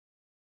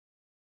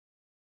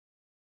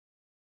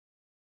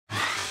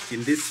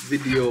In this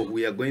video,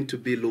 we are going to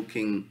be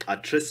looking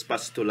at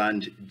trespass to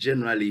land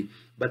generally,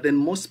 but then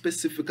more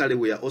specifically,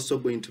 we are also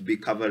going to be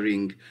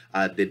covering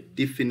the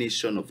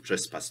definition of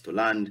trespass to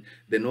land.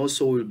 Then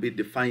also we'll be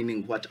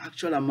defining what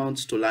actually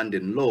amounts to land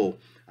in law,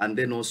 and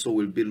then also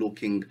we'll be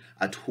looking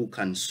at who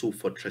can sue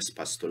for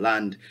trespass to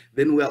land.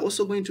 Then we are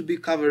also going to be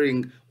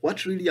covering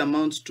what really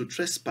amounts to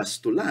trespass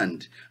to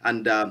land,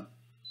 and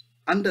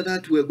under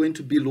that, we're going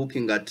to be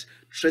looking at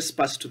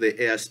trespass to the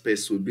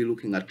airspace. We'll be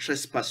looking at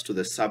trespass to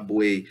the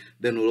subway.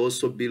 Then we'll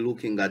also be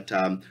looking at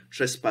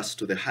trespass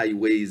to the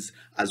highways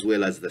as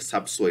well as the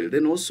subsoil.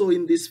 Then also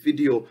in this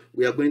video,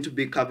 we are going to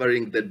be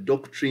covering the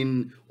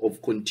doctrine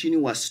of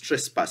continuous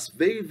trespass.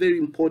 Very, very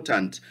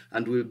important.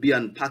 And we'll be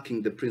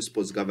unpacking the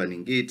principles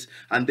governing it.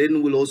 And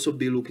then we'll also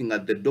be looking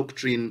at the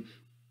doctrine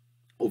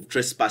of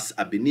trespass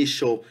ab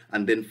initio,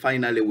 and then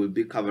finally we'll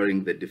be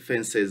covering the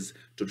defenses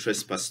to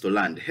trespass to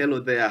land. Hello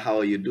there, how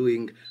are you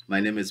doing? My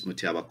name is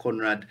Mutiaba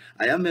Conrad.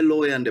 I am a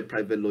lawyer and a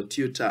private law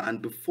tutor,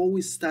 and before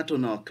we start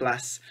on our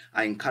class,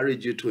 I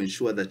encourage you to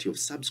ensure that you've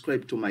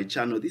subscribed to my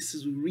channel. This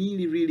is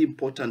really, really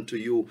important to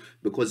you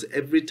because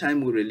every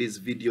time we release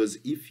videos,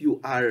 if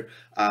you are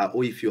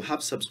or if you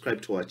have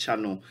subscribed to our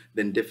channel,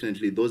 then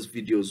definitely those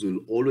videos will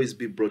always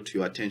be brought to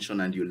your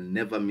attention and you'll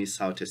never miss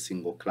out a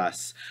single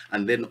class.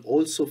 And then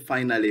also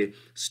finally,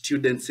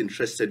 students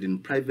interested in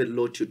private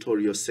law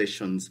tutorial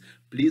sessions,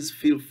 please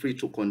feel free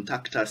to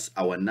contact us.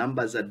 Our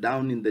numbers are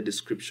down in the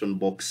description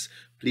box.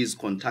 Please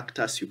contact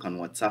us. You can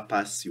WhatsApp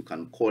us. You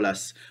can call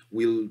us.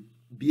 We'll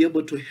be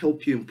able to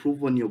help you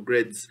improve on your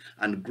grades,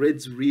 and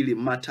grades really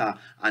matter.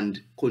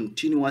 And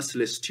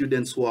continuously,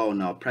 students who are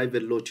on our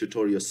private law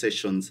tutorial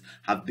sessions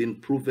have been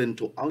proven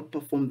to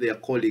outperform their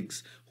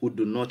colleagues who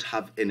do not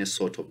have any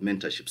sort of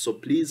mentorship. So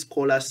please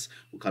call us.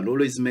 We can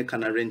always make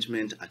an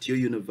arrangement at your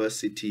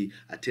university,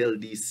 at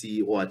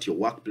LDC, or at your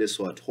workplace,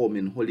 or at home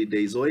in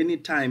holidays, or any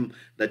time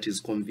that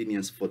is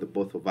convenient for the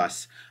both of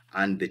us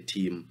and the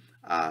team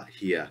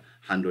here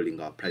handling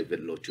our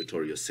private law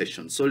tutorial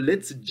session. So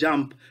let's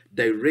jump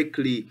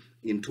directly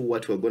into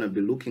what we're going to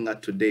be looking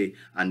at today.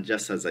 And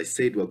just as I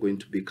said, we're going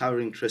to be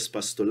covering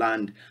trespass to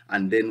land,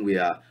 and then we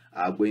are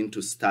going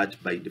to start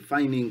by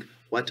defining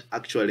what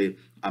actually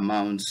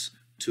amounts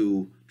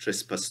to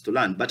trespass to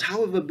land. But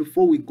however,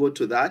 before we go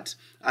to that,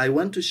 I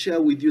want to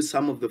share with you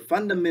some of the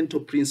fundamental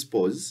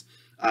principles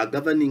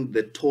governing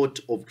the tort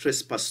of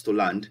trespass to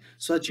land,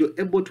 so that you're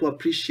able to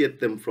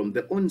appreciate them from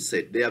the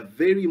onset. They are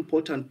very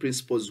important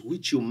principles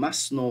which you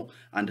must know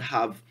and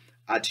have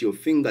at your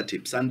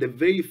fingertips. And the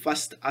very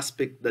first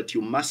aspect that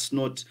you must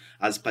note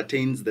as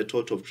pertains the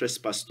tort of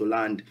trespass to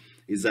land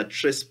is that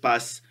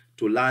trespass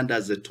to land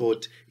as a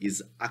tort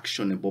is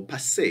actionable per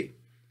se.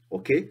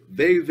 Okay,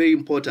 very, very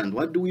important.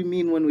 What do we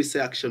mean when we say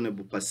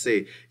actionable per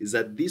se? Is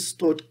that this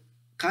tort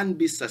can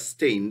be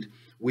sustained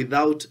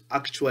without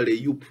actually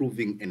you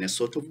proving any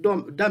sort of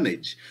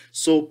damage.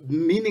 So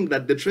meaning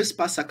that the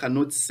trespasser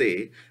cannot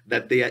say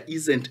that there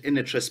isn't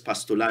any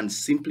trespass to land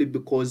simply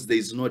because there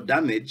is no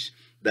damage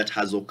that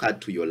has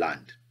occurred to your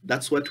land.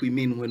 That's what we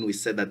mean when we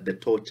say that the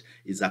tort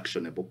is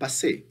actionable per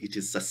se. It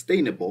is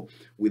sustainable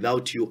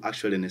without you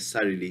actually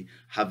necessarily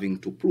having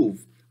to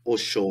prove or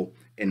show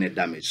any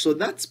damage. So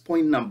that's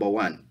point number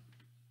one.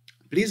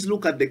 Please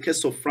look at the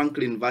case of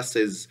Franklin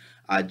versus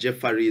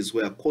Jefferies,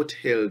 where a court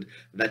held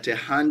that a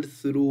hand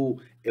through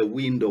a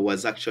window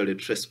was actually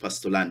trespass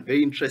to land.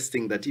 Very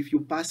interesting that if you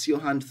pass your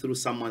hand through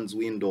someone's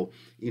window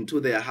into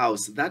their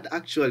house, that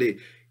actually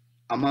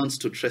amounts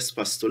to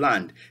trespass to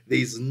land. There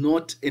is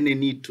not any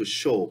need to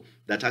show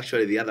that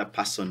actually the other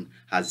person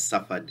has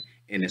suffered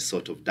any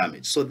sort of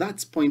damage. So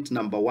that's point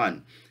number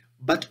one.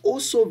 But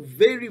also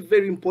very,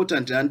 very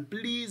important, and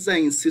please I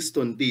insist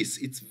on this,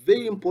 it's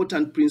very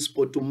important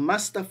principle to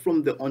master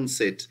from the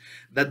onset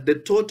that the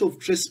tort of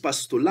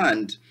trespass to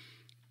land,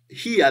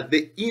 here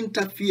the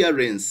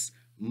interference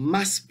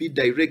must be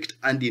direct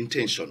and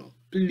intentional.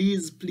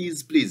 Please,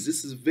 please, please,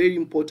 this is very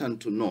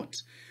important to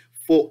note.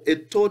 For a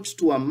tort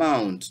to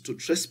amount to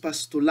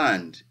trespass to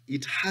land,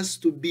 it has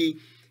to be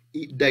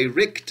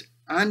direct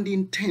and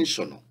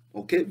intentional.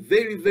 Okay,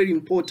 very, very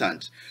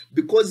important,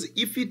 because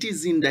if it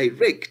is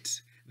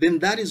indirect, then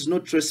that is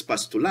not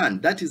trespass to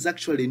land. That is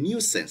actually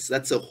nuisance.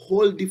 That's a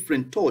whole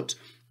different tort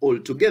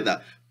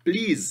altogether.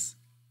 Please,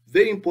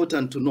 very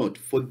important to note,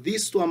 for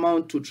this to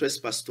amount to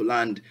trespass to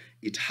land,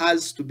 it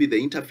has to be,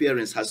 the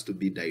interference has to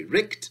be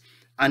direct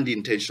and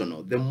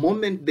intentional. The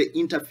moment the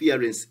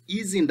interference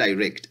is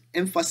indirect,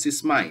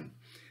 emphasis mine,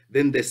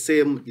 then the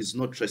same is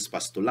not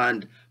trespass to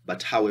land,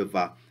 but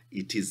however,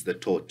 it is the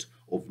tort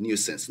of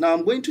nuisance. Now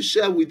I'm going to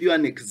share with you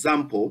an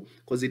example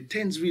because it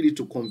tends really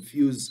to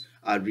confuse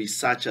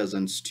researchers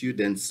and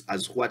students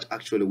as what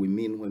actually we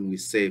mean when we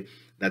say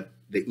that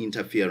the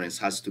interference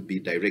has to be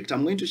direct.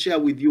 I'm going to share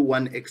with you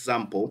one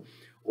example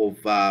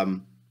of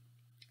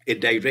a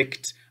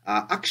direct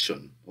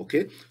action.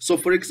 Okay, so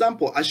for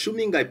example,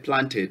 assuming I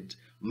planted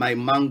my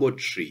mango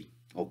tree.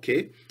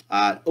 Okay,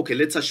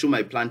 let's assume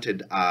I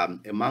planted a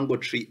mango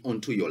tree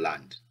onto your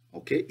land.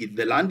 Okay, if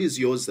the land is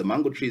yours, the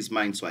mango tree is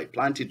mine, so I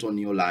plant it on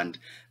your land.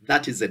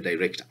 That is a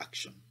direct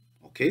action.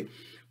 okay?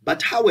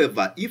 But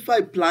however, if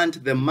I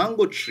plant the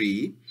mango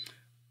tree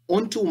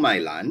onto my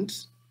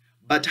land,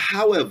 but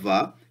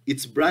however,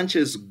 its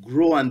branches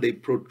grow and they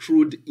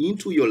protrude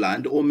into your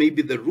land, or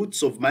maybe the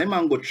roots of my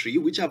mango tree,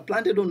 which are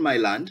planted on my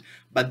land,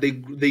 but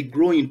they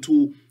grow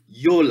into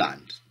your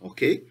land,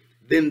 okay?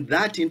 Then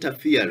that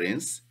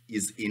interference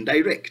is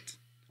indirect,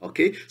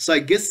 okay? So I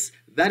guess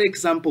that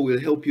example will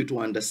help you to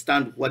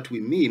understand what we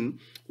mean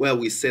where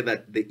we say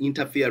that the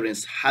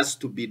interference has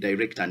to be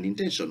direct and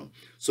intentional.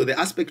 So the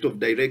aspect of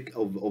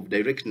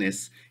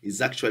directness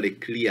is actually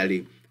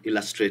clearly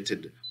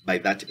illustrated by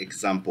that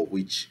example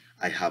which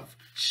I have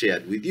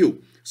shared with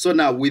you. So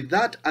now with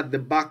that at the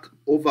back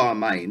of our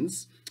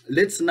minds,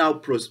 let's now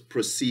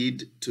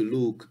proceed to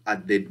look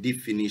at the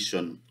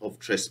definition of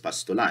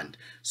trespass to land.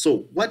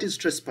 So what is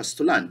trespass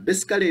to land?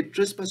 Basically,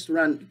 trespass to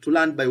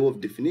land by way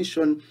of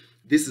definition,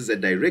 this is a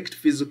direct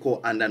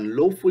physical and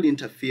unlawful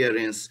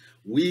interference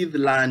with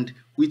land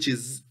which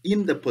is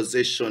in the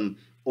possession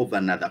of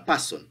another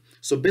person.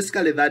 So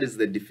basically that is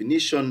the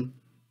definition.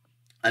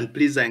 And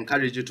please, I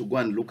encourage you to go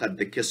and look at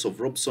the case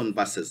of Robson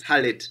versus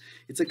Hallett.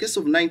 It's a case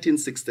of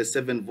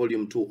 1967,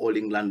 volume 2, All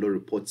England Law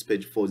Reports,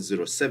 page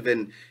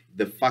 407.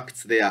 The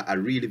facts there are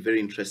really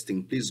very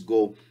interesting. Please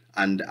go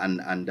and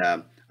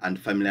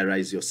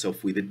familiarize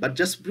yourself with it. But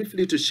just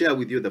briefly to share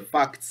with you the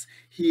facts,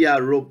 here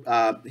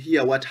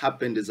what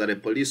happened is that a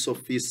police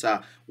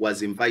officer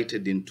was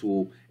invited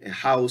into a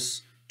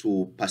house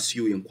to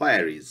pursue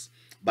inquiries.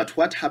 But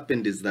what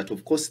happened is that,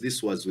 of course,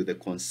 this was with the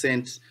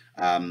consent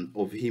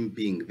of him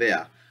being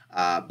there.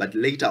 But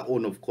later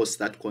on, of course,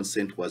 that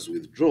consent was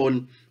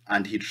withdrawn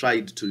and he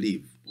tried to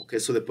leave. Okay,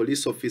 so the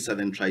police officer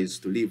then tries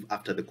to leave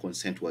after the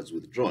consent was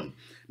withdrawn.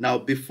 Now,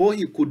 before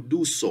he could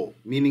do so,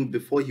 meaning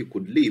before he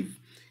could leave,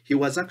 he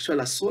was actually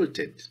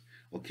assaulted.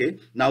 Okay,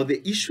 now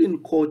the issue in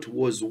court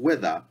was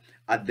whether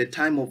at the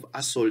time of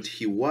assault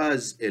he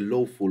was a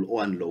lawful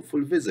or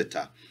unlawful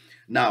visitor.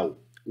 Now,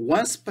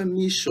 once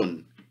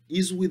permission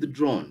is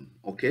withdrawn,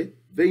 okay,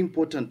 very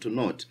important to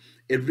note,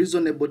 a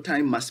reasonable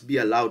time must be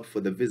allowed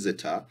for the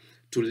visitor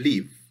to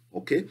leave,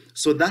 okay?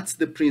 So that's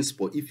the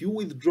principle. If you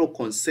withdraw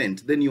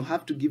consent, then you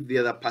have to give the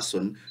other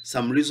person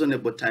some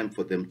reasonable time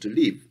for them to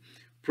leave,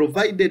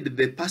 provided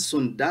the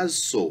person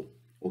does so,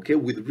 okay,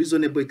 with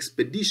reasonable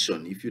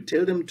expedition. If you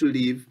tell them to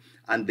leave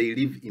and they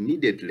leave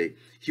immediately,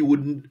 he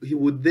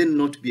would then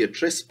not be a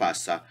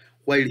trespasser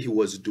while he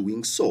was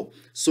doing so.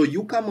 So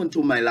you come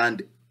onto my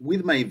land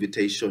with my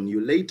invitation,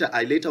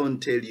 I later on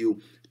tell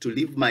you to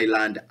leave my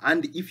land,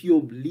 and if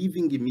you're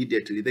leaving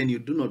immediately, then you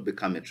do not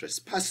become a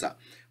trespasser.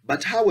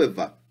 But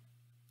however,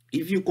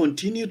 if you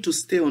continue to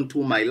stay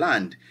onto my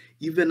land,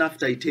 even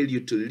after I tell you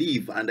to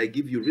leave and I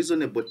give you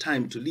reasonable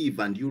time to leave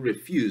and you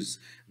refuse,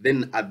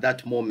 then at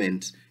that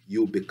moment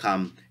you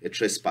become a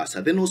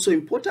trespasser. Then also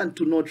important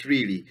to note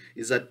really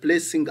is that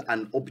placing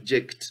an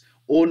object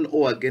on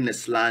or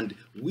against land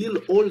will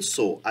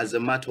also, as a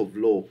matter of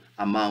law,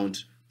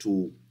 amount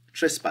to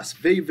trespass.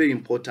 Very, very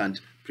important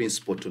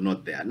principle to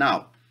note there.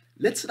 Now,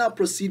 let's now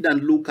proceed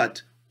and look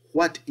at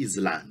what is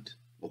land,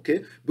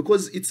 okay?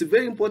 Because it's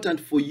very important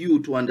for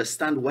you to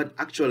understand what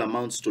actual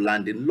amounts to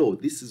land in law.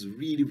 This is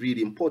really,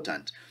 really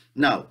important.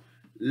 Now,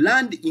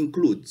 land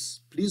includes,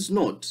 please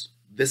note,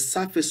 the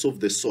surface of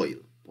the soil,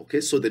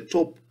 okay? So the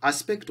top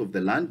aspect of the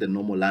land, the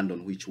normal land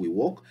on which we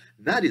walk,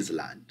 that is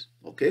land,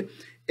 okay?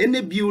 Any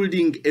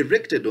building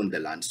erected on the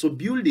land, so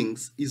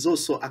buildings is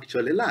also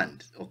actually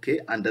land, okay,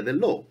 under the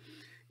law.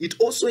 It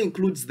also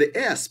includes the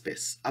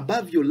airspace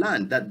above your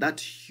land, that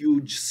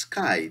huge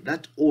sky,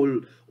 that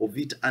all of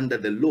it under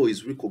the law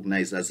is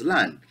recognized as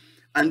land.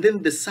 And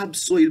then the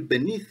subsoil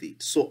beneath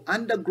it. So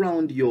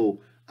underneath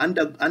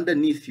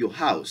your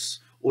house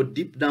or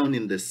deep down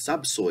in the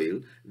subsoil,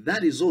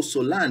 that is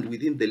also land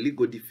within the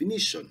legal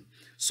definition.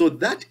 So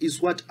that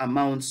is what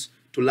amounts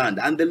to land.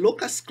 And the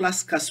locus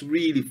classicus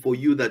really for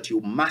you that you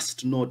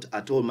must note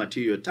at all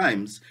material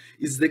times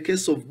is the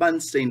case of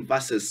Bernstein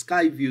versus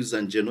Sky Views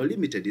and General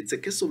Limited. It's a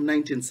case of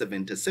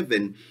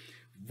 1977,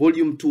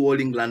 volume 2,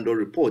 All England Law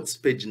Reports,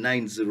 page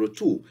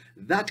 902.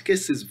 That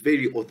case is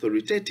very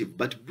authoritative,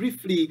 but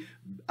briefly,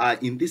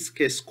 in this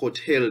case, court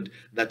held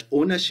that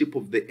ownership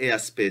of the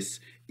airspace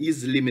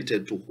is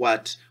limited to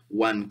what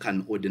one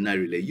can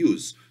ordinarily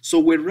use. So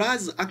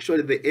whereas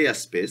actually the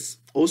airspace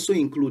also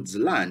includes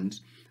land,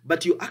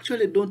 but you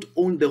actually don't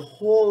own the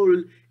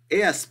whole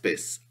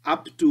airspace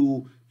up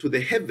to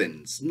the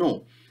heavens.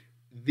 No,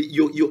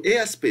 your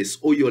airspace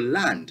or your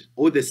land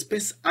or the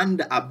space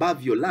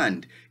above your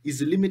land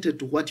is limited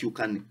to what you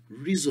can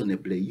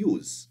reasonably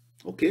use.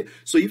 Okay,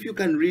 so if you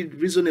can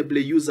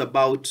reasonably use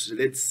about,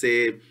 let's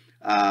say,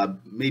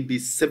 maybe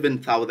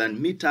 7,000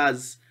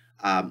 meters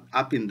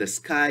up in the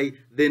sky,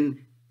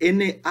 then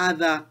any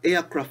other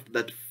aircraft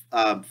that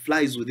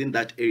flies within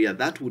that area,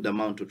 that would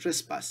amount to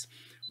trespass.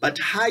 But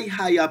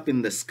high up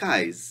in the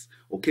skies,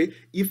 okay,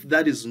 if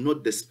that is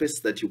not the space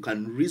that you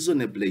can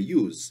reasonably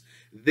use,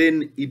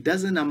 then it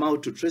doesn't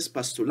amount to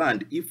trespass to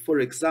land. If, for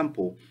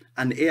example,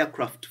 an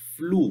aircraft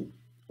flew,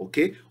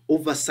 okay,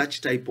 over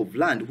such type of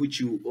land, which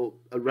you, or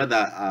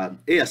rather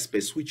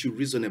airspace, which you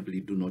reasonably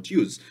do not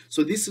use.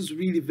 So this is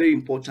really very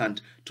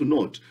important to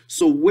note.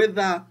 So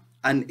whether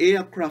an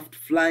aircraft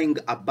flying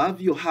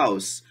above your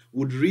house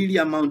would really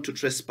amount to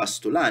trespass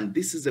to land,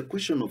 this is a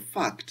question of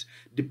fact,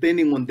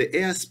 depending on the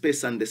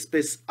airspace and the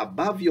space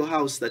above your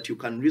house that you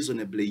can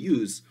reasonably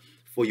use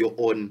for your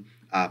own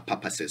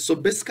purposes. So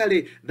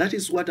basically, that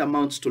is what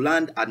amounts to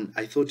land, and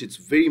I thought it's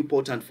very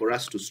important for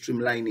us to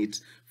streamline it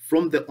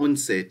from the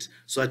onset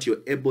so that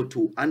you're able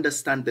to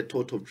understand the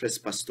tort of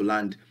trespass to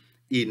land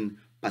in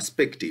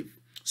perspective.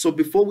 So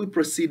before we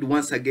proceed,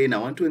 once again, I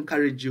want to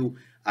encourage you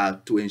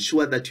to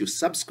ensure that you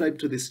subscribe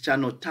to this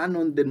channel, turn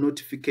on the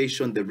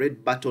notification, the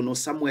red button, or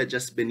somewhere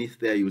just beneath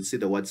there you'll see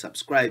the word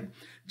subscribe.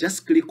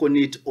 Just click on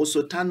it.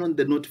 Also turn on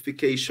the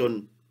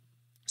notification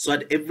so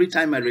that every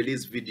time I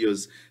release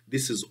videos,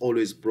 this is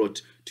always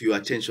brought to your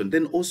attention.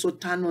 Then also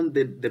turn on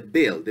the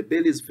bell. The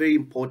bell is very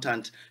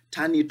important.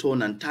 Turn it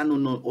on and turn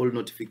on all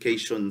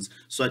notifications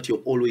so that you're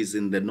always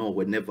in the know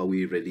whenever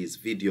we release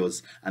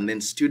videos. And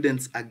then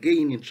students,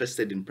 again,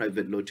 interested in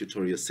private law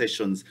tutorial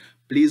sessions,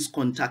 please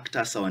contact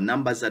us. Our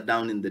numbers are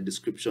down in the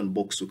description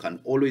box. We can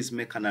always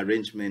make an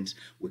arrangement.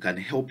 We can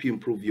help you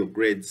improve your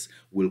grades.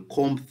 We'll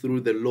comb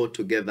through the law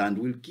together and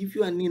we'll give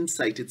you an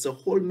insight. It's a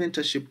whole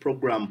mentorship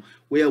program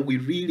where we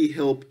really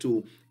help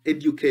to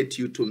educate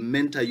you, to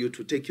mentor you,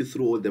 to take you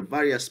through all the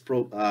various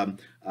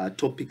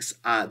topics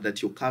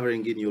that you're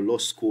covering in your law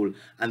school,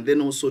 and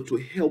then also to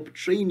help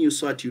train you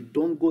so that you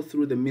don't go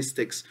through the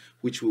mistakes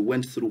which we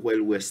went through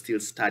while we're still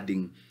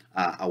studying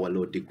our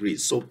law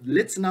degrees. So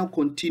let's now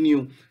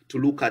continue to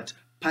look at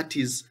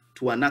parties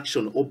to an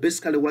action, or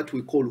basically what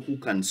we call who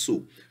can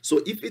sue.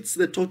 So if it's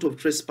the tort of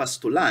trespass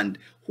to land,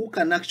 who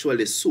can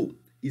actually sue?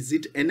 Is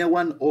it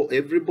anyone or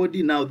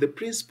everybody? Now the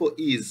principle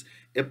is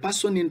a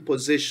person in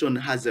possession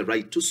has a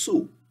right to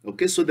sue.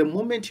 Okay, so the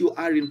moment you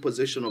are in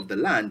possession of the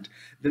land,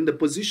 then the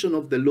position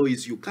of the law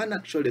is you can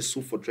actually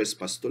sue for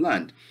trespass to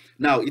land.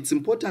 Now, it's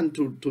important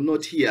to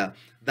note here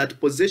that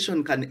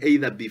possession can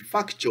either be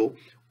factual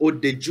or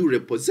de jure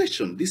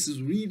possession. This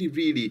is really,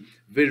 really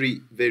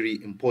very,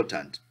 very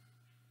important.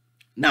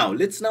 Now,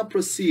 let's now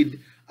proceed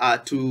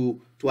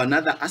to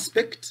another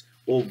aspect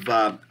of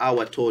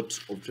our tort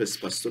of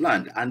trespass to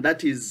land, and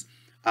that is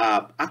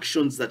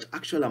actions that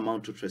actually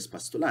amount to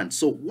trespass to land.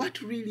 So what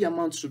really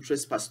amounts to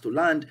trespass to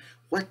land?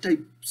 What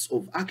types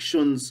of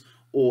actions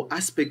or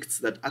aspects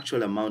that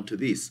actually amount to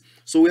this?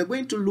 So we're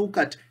going to look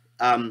at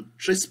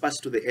trespass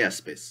to the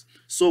airspace.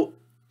 So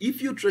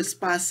if you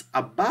trespass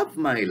above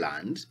my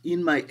land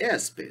in my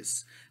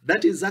airspace,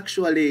 that is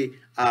actually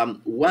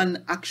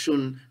one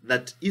action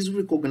that is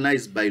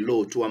recognized by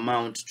law to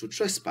amount to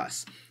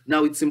trespass.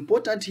 Now, it's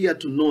important here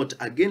to note,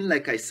 again,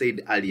 like I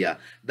said earlier,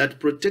 that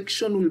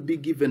protection will be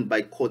given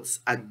by courts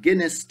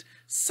against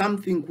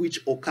something which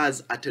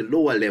occurs at a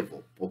lower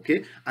level,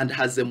 okay, and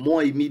has a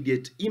more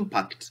immediate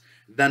impact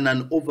than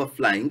an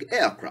overflying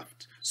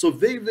aircraft. So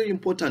very, very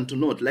important to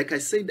note, like I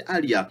said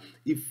earlier,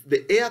 if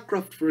the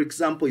aircraft, for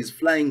example, is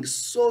flying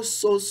so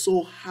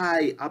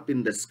high up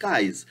in the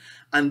skies,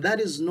 and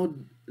that is not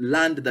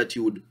land that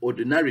you would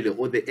ordinarily,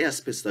 or the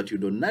airspace that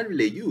you'd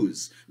ordinarily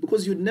use,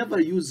 because you'd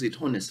never use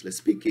it, honestly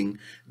speaking,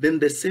 then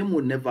the same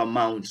will never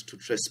amount to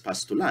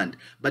trespass to land.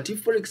 But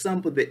if, for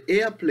example, the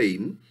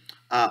airplane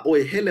or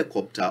a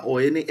helicopter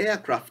or any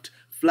aircraft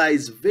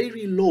flies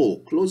very low,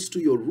 close to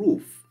your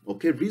roof,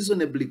 okay,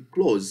 reasonably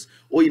close,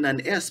 or in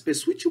an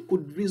airspace which you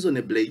could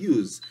reasonably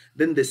use,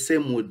 then the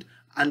same would,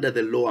 under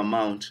the law,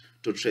 amount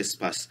to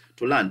trespass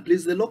to land.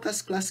 Please, the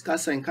locus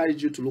classicus, I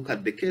encourage you to look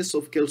at the case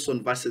of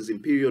Kelson versus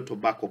Imperial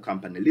Tobacco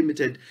Company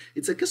Limited.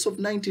 It's a case of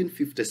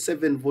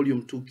 1957,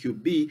 volume 2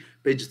 QB,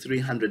 page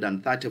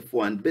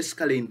 334, and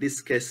basically in this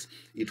case,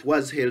 it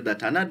was held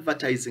that an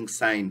advertising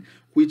sign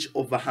which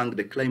overhung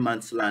the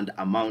claimant's land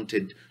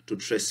amounted to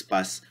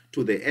trespass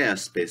to the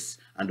airspace,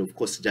 and of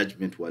course,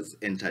 judgment was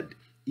entered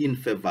in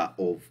favor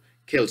of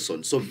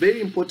Kelson. So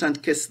very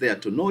important case there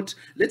to note.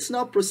 Let's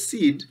now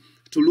proceed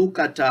to look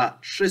at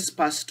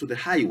trespass to the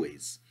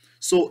highways.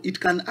 So it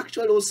can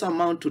actually also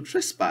amount to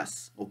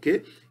trespass,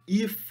 okay?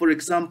 If, for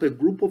example, a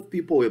group of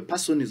people or a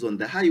person is on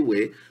the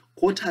highway,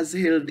 court has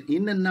held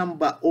in a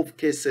number of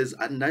cases,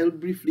 and I'll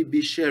briefly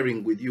be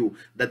sharing with you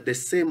that the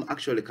same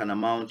actually can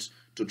amount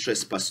to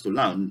trespass to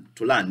land.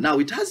 Now,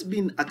 it has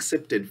been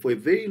accepted for a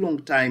very long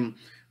time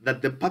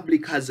that the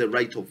public has a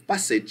right of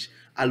passage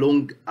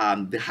along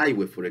the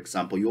highway, for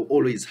example. You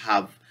always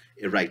have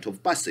a right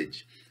of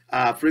passage.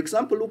 For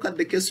example, look at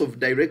the case of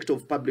Director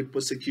of Public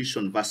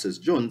Prosecution versus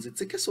Jones.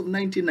 It's a case of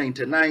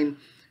 1999,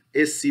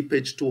 SC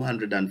page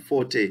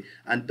 240.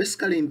 And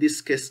basically in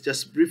this case,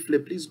 just briefly,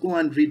 please go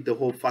and read the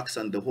whole facts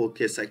and the whole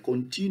case. I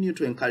continue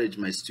to encourage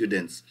my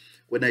students,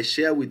 when I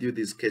share with you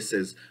these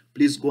cases,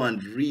 please go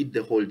and read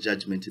the whole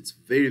judgment. It's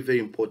very, very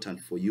important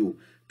for you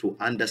to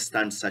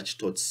understand such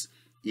torts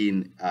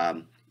in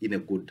in a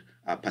good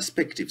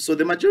perspective. So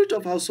the majority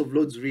of House of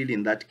Lords really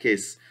in that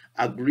case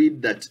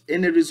agreed that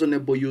any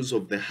reasonable use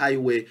of the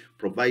highway,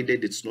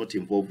 provided it's not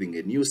involving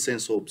a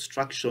nuisance or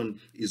obstruction,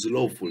 is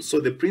lawful. So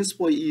the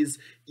principle is,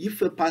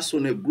 if a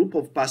person, a group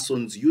of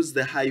persons use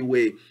the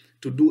highway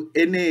to do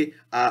any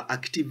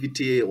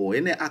activity or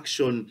any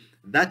action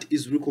that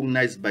is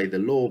recognized by the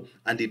law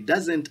and it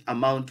doesn't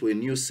amount to a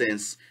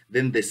nuisance,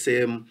 then the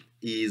same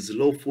is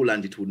lawful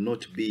and it would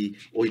not be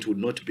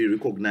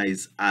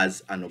recognized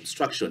as an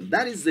obstruction.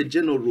 That is the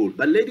general rule.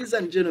 But ladies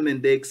and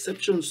gentlemen, there are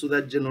exceptions to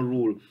that general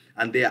rule,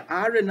 and there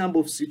are a number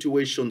of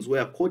situations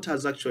where a court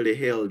has actually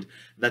held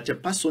that a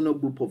person or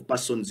group of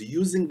persons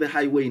using the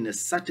highway in a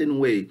certain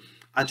way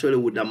actually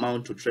would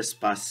amount to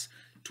trespass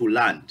to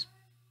land,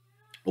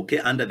 okay,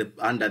 under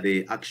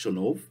the action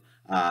of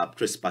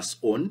trespass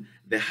on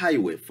the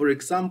highway. For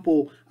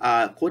example,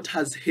 court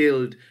has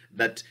held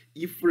that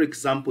if, for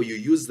example, you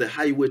use the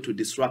highway to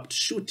disrupt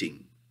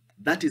shooting,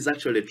 that is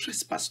actually a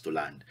trespass to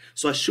land.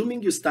 So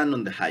assuming you stand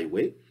on the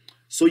highway,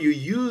 so you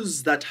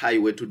use that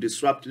highway to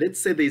disrupt,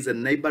 let's say there is a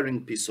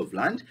neighboring piece of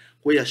land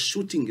where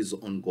shooting is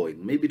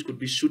ongoing. Maybe it could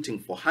be shooting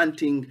for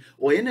hunting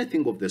or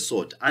anything of the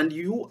sort, and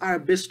you are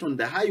based on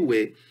the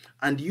highway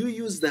and you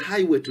use the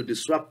highway to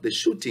disrupt the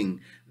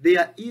shooting.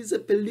 There is a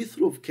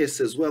plethora of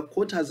cases where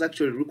court has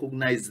actually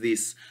recognized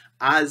this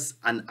as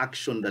an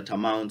action that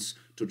amounts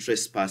to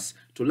trespass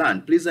to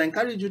land. Please, I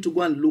encourage you to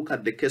go and look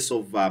at the case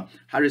of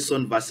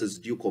Harrison versus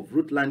Duke of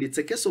Rutland. It's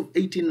a case of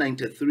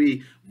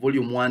 1893,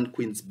 volume 1,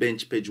 Queen's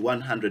Bench, page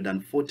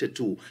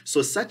 142.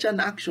 So such an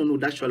action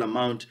would actually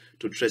amount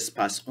to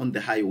trespass on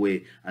the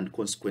highway and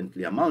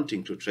consequently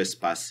amounting to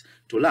trespass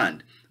to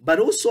land. But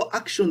also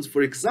actions,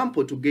 for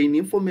example, to gain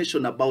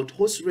information about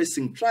horse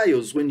racing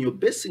trials when you're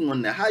basing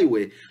on the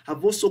highway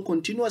have also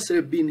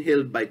continuously been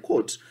held by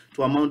court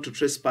to amount to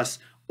trespass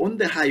on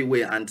the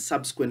highway and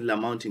subsequently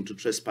amounting to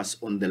trespass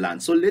on the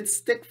land. So let's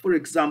take, for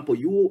example,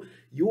 you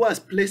are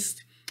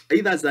placed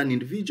either as an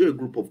individual,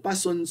 group of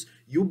persons,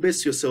 you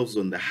base yourselves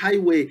on the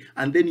highway,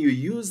 and then you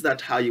use that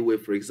highway,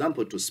 for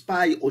example, to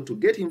spy or to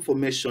get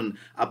information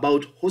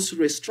about horse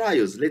race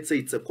trials. Let's say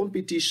it's a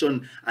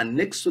competition, and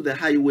next to the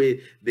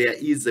highway, there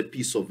is a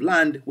piece of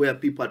land where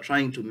people are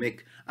trying to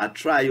make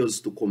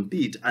trials to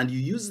compete, and you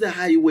use the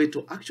highway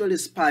to actually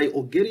spy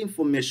or get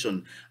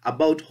information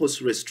about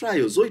horse race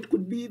trials. Or it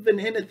could be even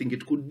anything.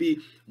 It could be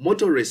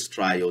motor race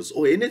trials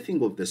or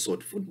anything of the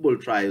sort, football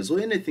trials or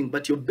anything,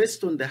 but you're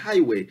based on the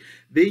highway.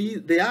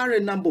 There are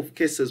a number of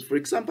cases. For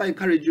example, I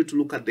encourage you to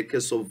look at the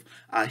case of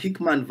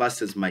Hickman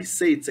versus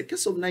Maisei. It's a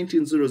case of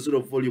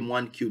 1900, volume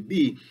 1,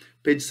 QB,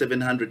 page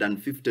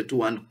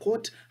 752, and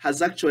court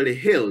has actually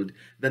held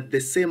that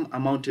the same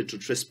amounted to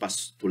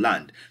trespass to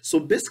land. So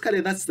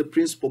basically, that's the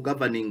principle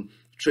governing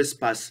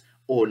trespass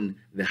on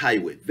the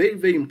highway. Very,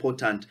 very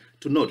important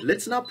to note.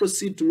 Let's now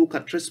proceed to look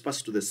at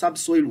trespass to the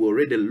subsoil. We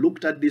already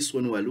looked at this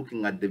when we were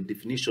looking at the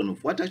definition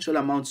of what actually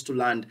amounts to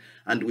land,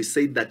 and we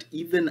said that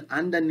even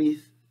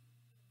underneath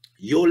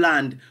your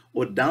land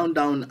or down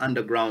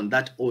underground,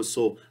 that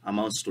also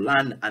amounts to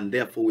land, and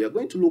therefore we are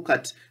going to look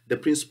at the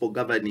principle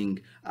governing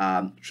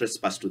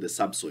trespass to the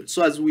subsoil.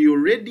 So as we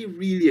already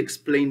really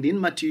explained in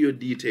material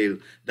detail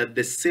that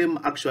the same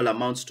actual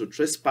amounts to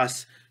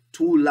trespass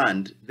to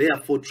land,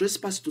 therefore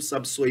trespass to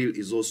subsoil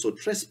is also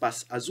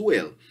trespass as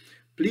well.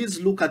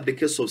 Please look at the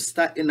case of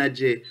Star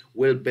Energy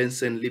Well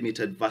Benson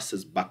Limited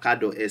versus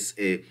Bacado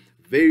SA.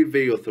 Very,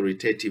 very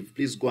authoritative.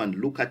 Please go and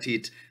look at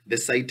it. The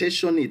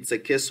citation, it's a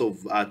case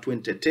of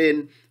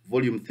 2010,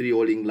 volume 3,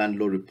 All England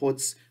Law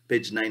Reports,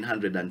 page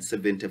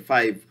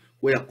 975,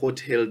 where a court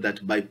held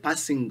that by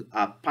passing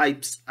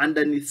pipes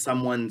underneath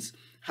someone's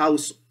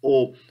house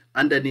or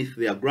underneath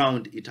their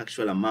ground, it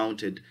actually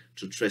amounted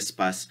to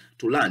trespass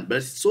to land. But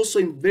it's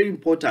also very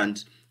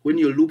important when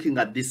you're looking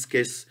at this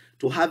case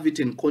to have it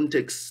in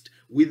context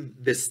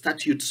with the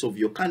statutes of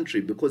your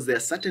country, because there are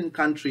certain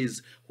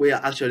countries where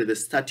actually the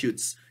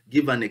statutes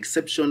give an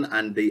exception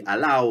and they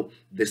allow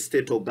the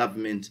state or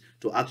government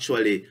to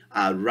actually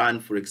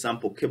run, for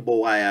example,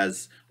 cable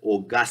wires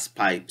or gas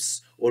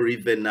pipes or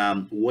even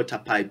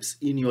water pipes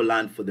in your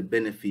land for the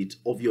benefit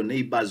of your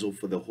neighbors or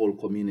for the whole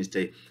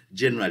community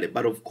generally.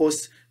 But of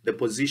course, the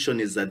position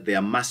is that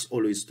there must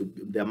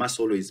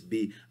always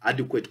be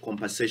adequate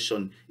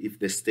compensation if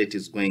the state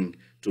is going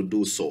to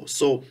do so.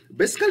 So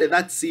basically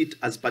that's it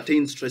as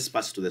pertains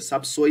trespass to the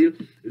subsoil.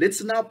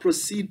 Let's now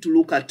proceed to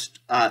look at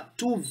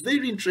two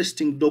very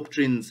interesting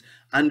doctrines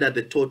under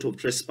the tort of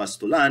trespass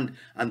to land,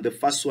 and the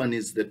first one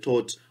is the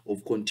tort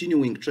of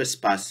continuing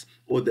trespass,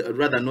 or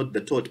rather not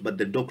the tort but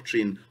the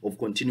doctrine of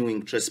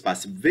continuing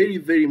trespass. Very,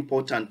 very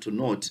important to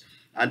note,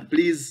 and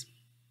please,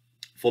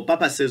 for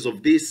purposes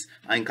of this,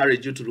 I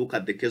encourage you to look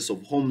at the case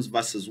of Holmes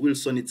versus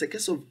Wilson. It's a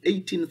case of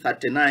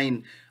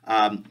 1839,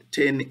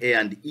 10A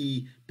and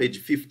E, page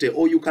 50,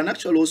 or you can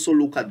actually also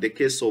look at the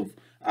case of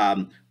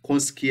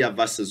Konskia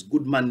versus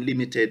Goodman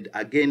Limited,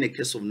 again a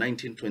case of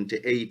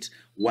 1928,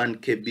 1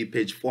 KB,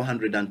 page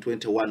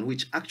 421,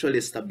 which actually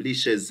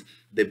establishes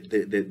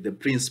the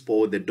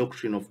principle, the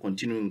doctrine of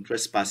continuing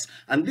trespass.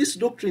 And this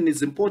doctrine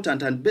is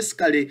important, and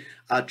basically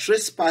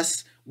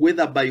trespass,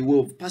 whether by way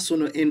of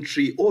personal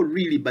entry or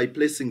really by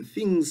placing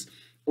things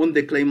on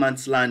the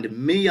claimant's land,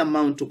 may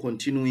amount to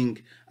continuing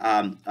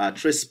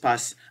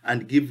trespass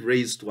and give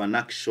rise to an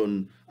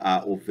action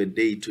of a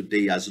day to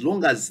day, as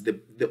long as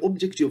the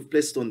object you've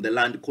placed on the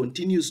land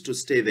continues to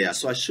stay there.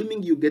 So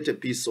assuming you get a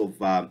piece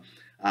of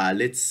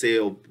let's say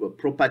of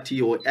property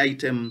or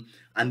item,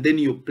 and then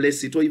you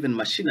place it, or even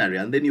machinery,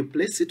 and then you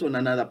place it on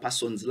another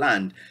person's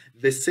land,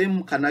 the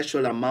same can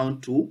actually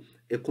amount to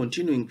a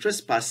continuing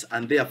trespass,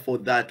 and therefore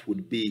that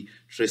would be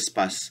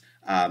trespass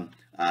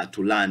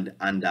to land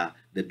under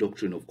the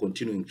doctrine of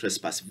continuing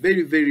trespass.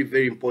 Very, very,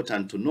 very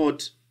important to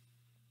note.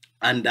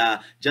 And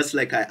just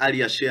like I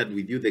earlier shared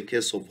with you the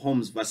case of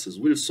Holmes versus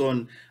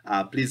Wilson,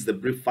 please, the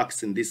brief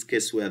facts in this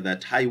case were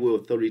that highway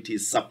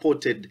authorities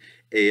supported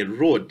a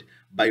road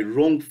by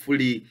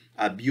wrongfully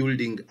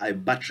building a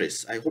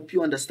buttress. I hope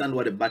you understand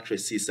what a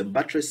buttress is. A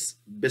buttress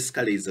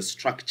basically is a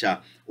structure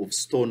of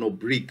stone or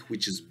brick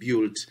which is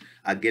built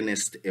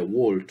against a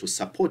wall to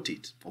support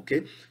it.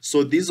 Okay,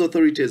 so these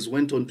authorities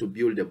went on to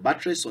build a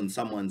buttress on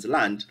someone's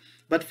land,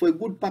 but for a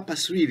good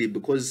purpose really,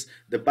 because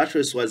the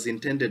buttress was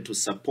intended to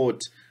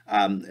support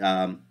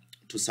a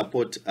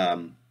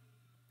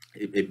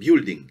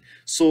building.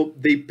 So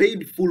they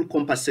paid full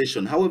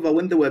compensation. However,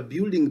 when they were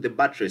building the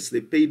buttress,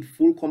 they paid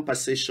full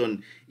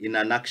compensation in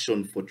an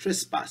action for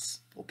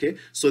trespass. Okay,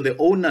 so the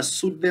owner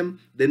sued them,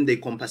 then they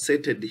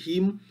compensated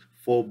him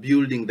for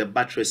building the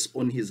buttress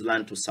on his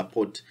land to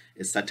support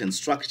a certain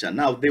structure.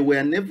 Now, they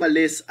were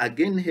nevertheless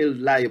again held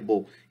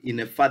liable in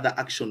a further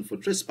action for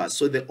trespass.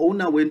 So the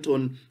owner went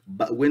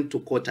to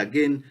court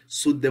again,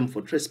 sued them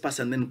for trespass,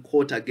 and then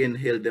court again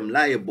held them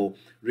liable,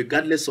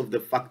 regardless of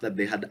the fact that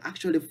they had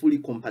actually fully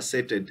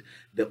compensated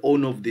the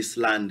owner of this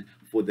land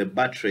for the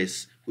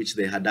buttress which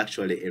they had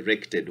actually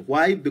erected.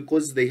 Why?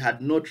 Because they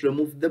had not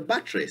removed the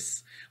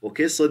buttress.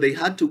 Okay, so they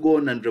had to go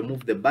on and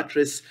remove the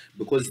buttress,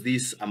 because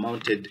this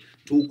amounted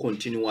to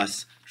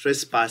continuous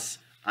trespass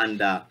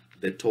under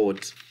the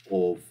tort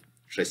of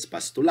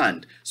trespass to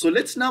land. So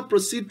let's now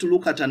proceed to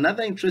look at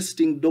another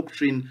interesting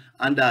doctrine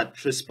under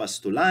trespass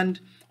to land,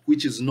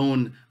 which is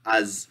known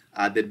as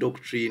the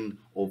doctrine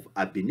of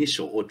ab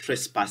initio, or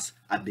trespass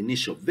ab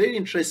initio. Very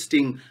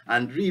interesting,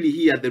 and really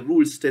here the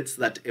rule states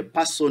that a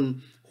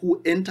person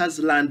who enters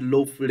land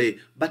lawfully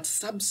but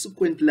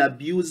subsequently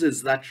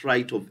abuses that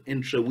right of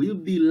entry will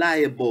be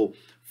liable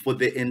for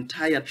the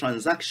entire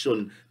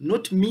transaction,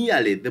 not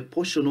merely the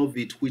portion of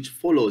it which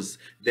follows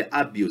the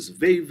abuse.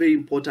 Very, very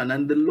important.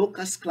 And the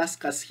locus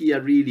classicus here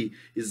really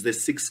is the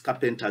Six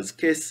Carpenters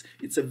case.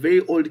 It's a very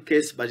old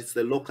case, but it's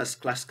the locus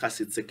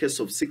classicus. It's a case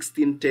of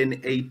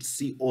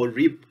 1610-8 CO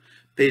Rip,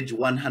 page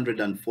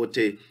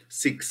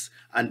 146.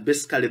 And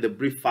basically the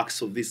brief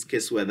facts of this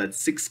case were that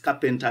 6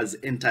 carpenters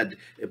entered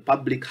a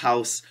public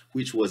house,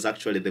 which was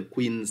actually the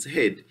Queen's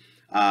Head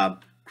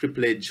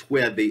cripplage,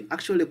 where they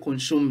actually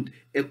consumed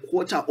a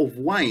quarter of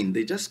wine.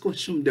 They just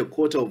consumed a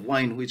quarter of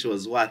wine, which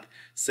was worth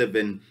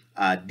 7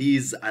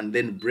 Ds, and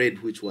then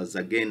bread, which was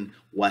again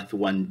worth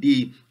 1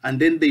 D, and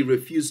then they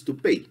refused to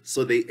pay.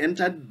 So they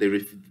entered,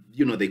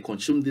 they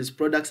consumed these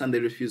products and they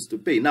refused to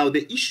pay. Now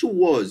the issue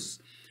was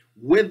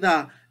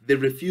whether the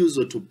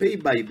refusal to pay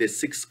by the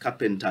 6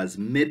 carpenters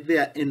made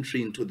their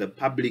entry into the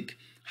public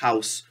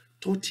house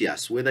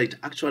tortious, whether it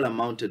actually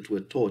amounted to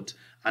a tort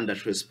under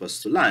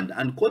trespass to land.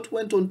 And court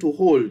went on to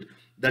hold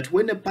that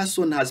when a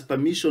person has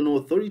permission or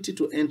authority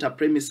to enter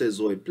premises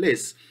or a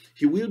place,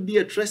 he will be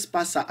a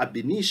trespasser ab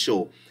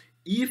initio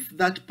if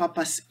that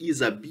purpose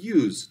is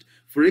abused,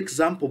 for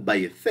example, by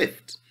a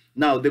theft.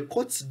 Now, the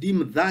courts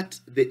deem that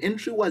the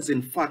entry was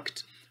in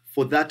fact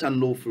for that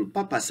unlawful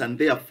purpose, and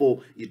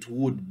therefore it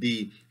would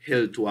be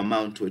held to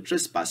amount to a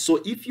trespass.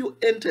 So if you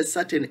enter a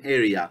certain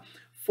area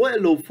for a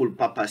lawful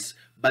purpose,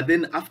 but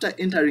then after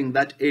entering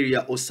that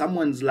area or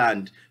someone's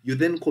land, you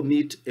then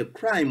commit a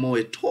crime or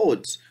a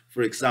tort,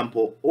 for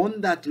example,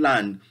 on that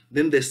land,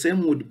 then the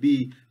same would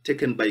be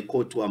taken by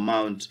court to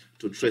amount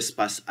to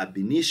trespass ab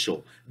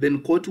initio.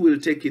 Then court will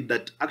take it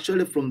that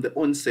actually from the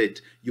onset,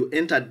 you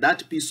entered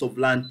that piece of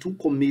land to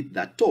commit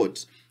that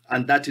tort,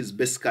 and that is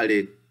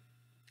basically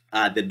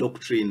the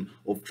doctrine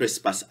of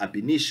trespass ab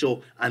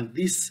initio. And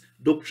this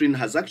doctrine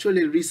has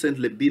actually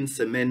recently been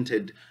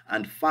cemented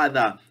and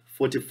further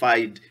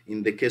fortified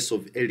in the case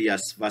of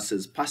Elias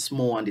versus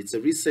Passmore, and it's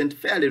a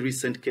fairly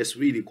recent case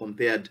really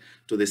compared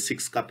to the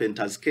 6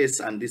 carpenters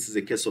case, and this is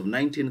a case of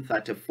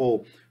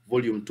 1934,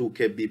 volume 2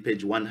 KB,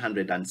 page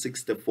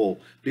 164.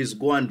 Please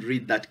go and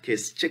read that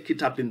case, check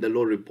it up in the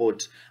law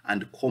report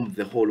and comb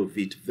the whole of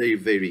it. Very,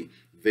 very,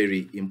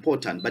 very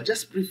important. But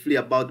just briefly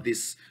about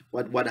this,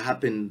 what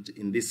happened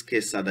in this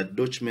case are that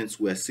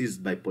documents were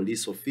seized by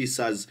police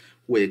officers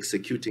who were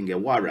executing a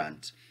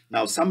warrant.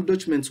 Now, some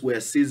documents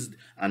were seized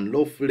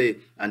unlawfully,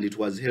 and it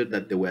was held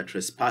that they were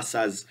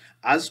trespassers.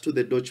 As to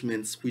the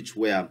documents which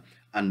were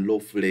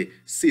unlawfully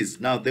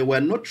seized. Now, there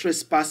were no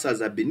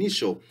trespassers ab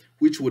initio,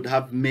 which would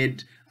have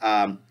made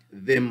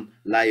them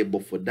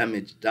liable for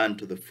damage done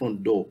to the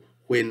front door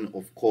when,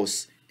 of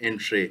course,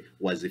 entry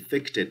was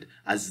effected,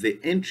 as the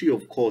entry,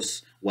 of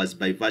course, was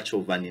by virtue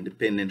of an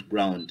independent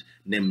ground,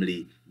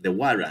 namely the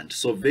warrant.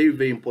 So very,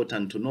 very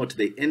important to note,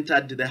 they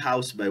entered the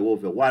house by way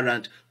of a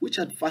warrant, which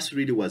at first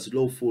really was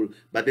lawful,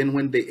 but then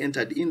when they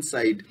entered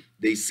inside,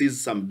 they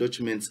seized some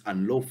documents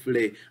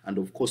unlawfully, and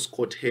of course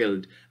court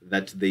held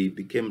that they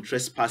became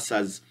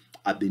trespassers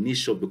ab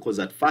initio, because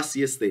at first,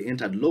 yes, they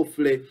entered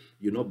lawfully,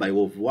 by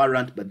way of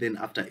warrant, but then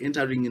after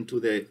entering into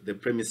the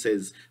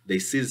premises, they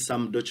seized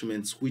some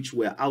documents which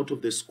were out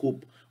of the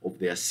scope of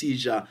their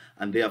seizure,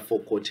 and therefore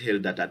court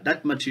held that at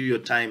that material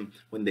time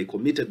when they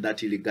committed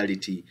that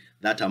illegality,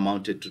 that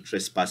amounted to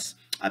trespass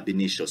ab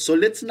initio. So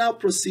let's now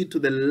proceed to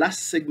the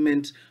last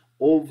segment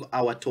of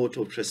our tort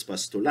of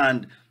trespass to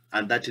land,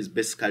 and that is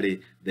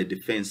basically the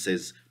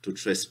defenses to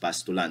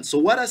trespass to land. So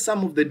what are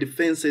some of the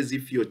defenses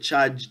if you're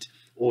charged,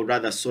 or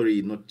rather,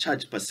 sorry, not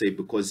charged per se,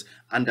 because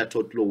under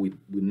tort law we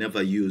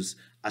never use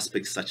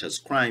aspects such as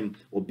crime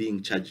or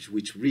being charged,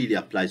 which really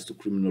applies to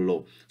criminal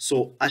law.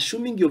 So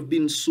assuming you've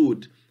been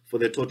sued for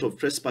the tort of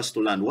trespass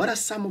to land, what are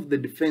some of the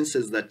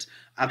defenses that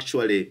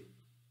actually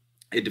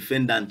a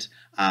defendant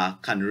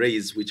can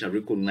raise, which are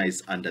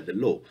recognized under the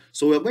law?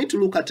 So we're going to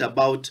look at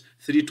about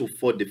 3 to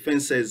 4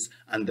 defenses,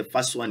 and the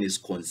first one is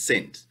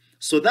consent.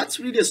 So that's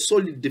really a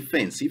solid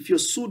defense. If you're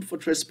sued for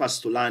trespass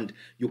to land,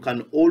 you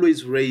can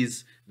always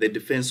raise the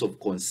defense of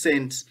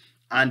consent.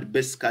 And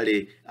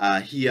basically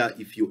here,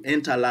 if you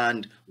enter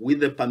land with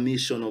the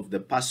permission of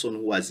the person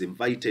who has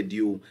invited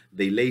you,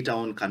 they later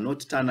on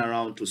cannot turn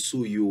around to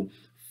sue you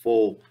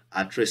for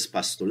a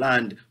trespass to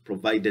land,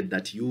 provided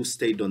that you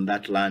stayed on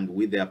that land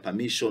with their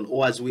permission.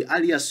 Or as we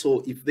earlier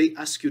saw, if they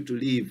ask you to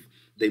leave,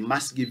 they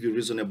must give you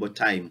reasonable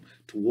time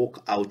to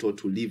walk out or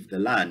to leave the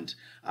land.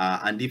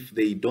 And if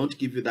they don't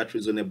give you that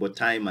reasonable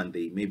time and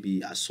they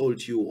maybe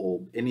assault you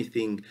or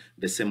anything,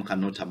 the same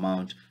cannot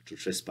amount to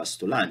trespass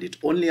to land. It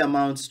only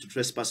amounts to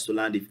trespass to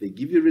land if they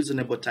give you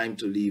reasonable time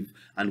to leave,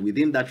 and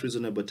within that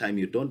reasonable time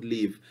you don't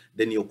leave,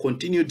 then your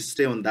continued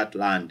stay on that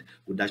land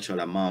would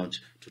actually amount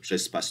to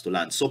trespass to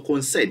land. So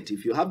consent,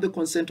 if you have the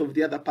consent of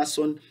the other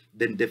person,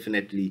 then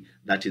definitely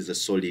that is a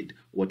solid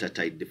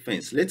watertight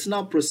defense. Let's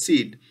now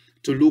proceed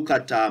to look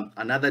at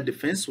another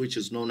defense, which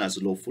is known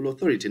as lawful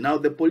authority. Now,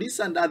 the police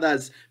and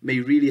others may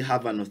really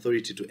have an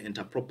authority to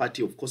enter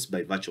property, of course,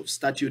 by virtue of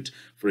statute.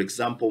 For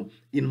example,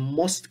 in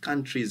most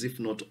countries, if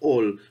not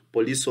all,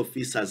 police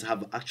officers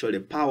have actually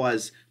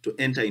powers to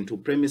enter into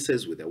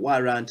premises with a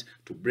warrant,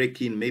 to break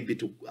in, maybe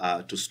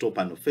to stop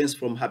an offense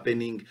from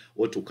happening,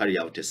 or to carry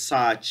out a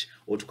search,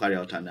 or to carry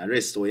out an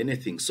arrest or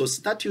anything. So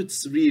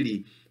statutes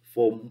really,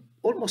 for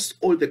almost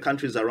all the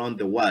countries around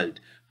the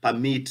world,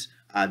 permit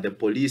the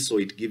police, so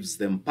it gives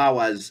them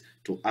powers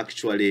to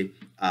actually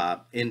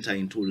enter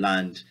into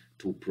land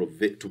to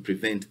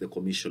prevent the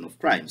commission of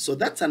crime. So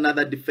that's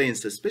another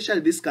defense,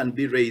 especially this can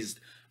be raised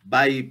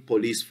by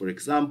police, for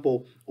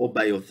example, or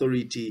by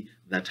authority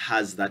that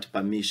has that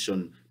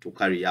permission to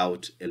carry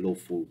out a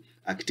lawful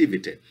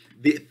activity.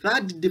 The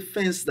third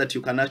defense that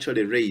you can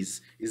actually raise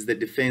is the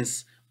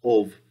defense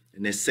of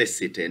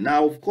necessity.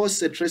 Now, of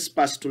course, a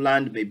trespass to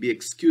land may be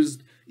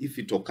excused if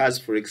it occurs,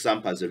 for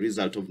example, as a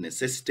result of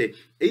necessity,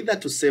 either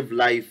to save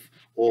life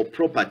or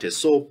property.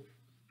 So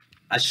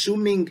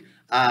assuming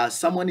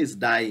someone is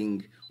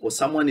dying or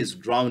someone is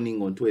drowning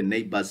onto a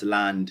neighbor's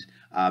land,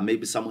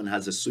 maybe someone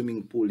has a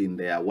swimming pool in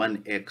their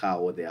 1 acre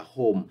or their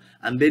home,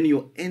 and then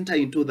you enter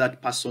into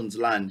that person's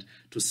land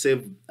to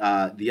save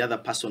the other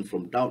person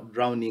from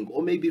drowning,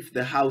 or maybe if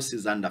the house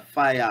is under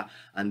fire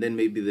and then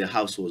maybe the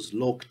house was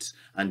locked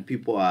and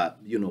people are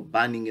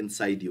burning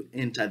inside, you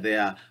enter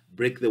there,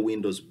 break the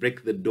windows,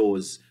 break the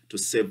doors to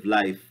save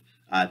life,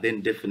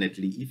 then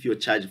definitely if you're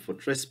charged for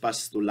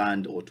trespass to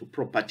land or to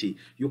property,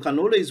 you can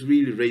always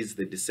really raise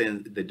the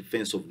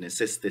defense of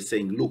necessity,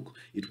 saying, look,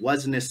 it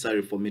was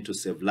necessary for me to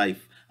save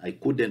life, I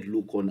couldn't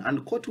look on,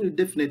 and court will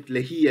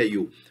definitely hear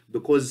you,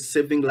 because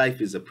saving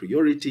life is a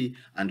priority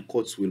and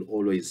courts will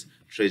always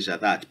treasure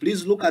that.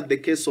 Please look at the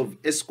case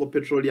of Esco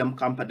Petroleum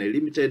Company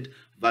Limited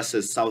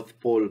versus South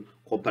Pole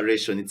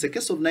Corporation. It's a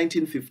case of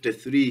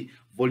 1953,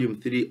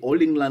 volume 3,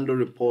 All England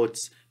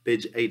Reports,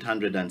 page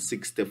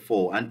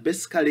 864. And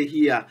basically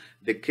here,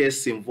 the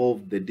case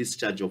involved the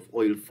discharge of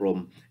oil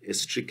from a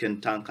stricken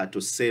tanker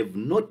to save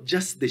not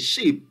just the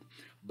ship,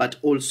 but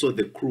also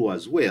the crew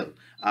as well.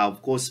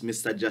 Of course,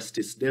 Mr.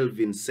 Justice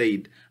Delvin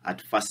said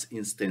at first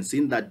instance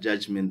in that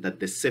judgment that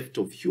the safety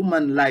of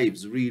human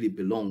lives really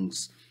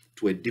belongs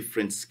to a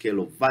different scale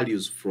of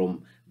values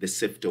from the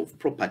safety of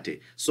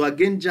property. So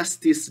again,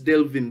 Justice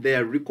Delvin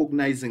there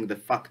recognizing the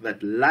fact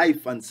that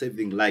life and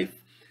saving life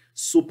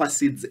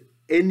supersedes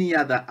any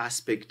other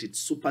aspect. It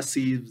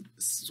supersedes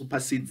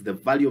the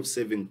value of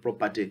saving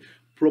property.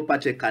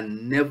 Property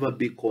can never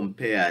be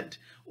compared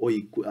or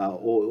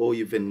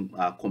even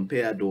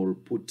compared or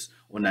put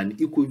on an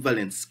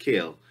equivalent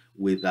scale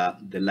with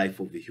the life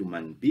of a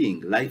human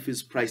being. Life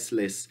is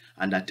priceless,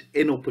 and at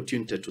any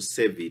opportunity to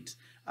save it,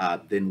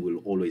 then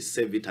we'll always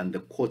save it, and the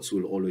courts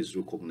will always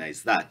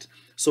recognize that.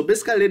 So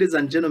basically, ladies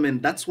and gentlemen,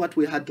 that's what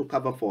we had to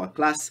cover for our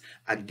class.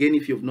 Again,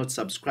 if you've not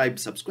subscribed,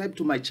 subscribe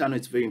to my channel.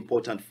 It's very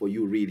important for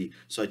you, really,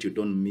 so that you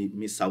don't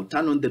miss out.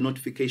 Turn on the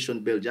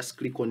notification bell. Just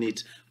click on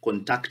it.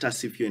 Contact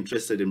us if you're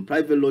interested in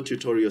private law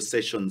tutorial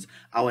sessions.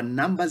 Our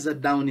numbers are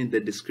down in the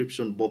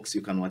description box.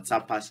 You can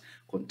WhatsApp us,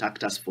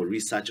 contact us for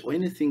research, or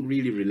anything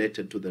really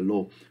related to the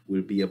law.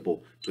 We'll be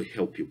able to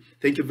help you.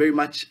 Thank you very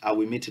much. I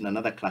will meet in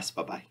another class.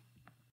 Bye-bye.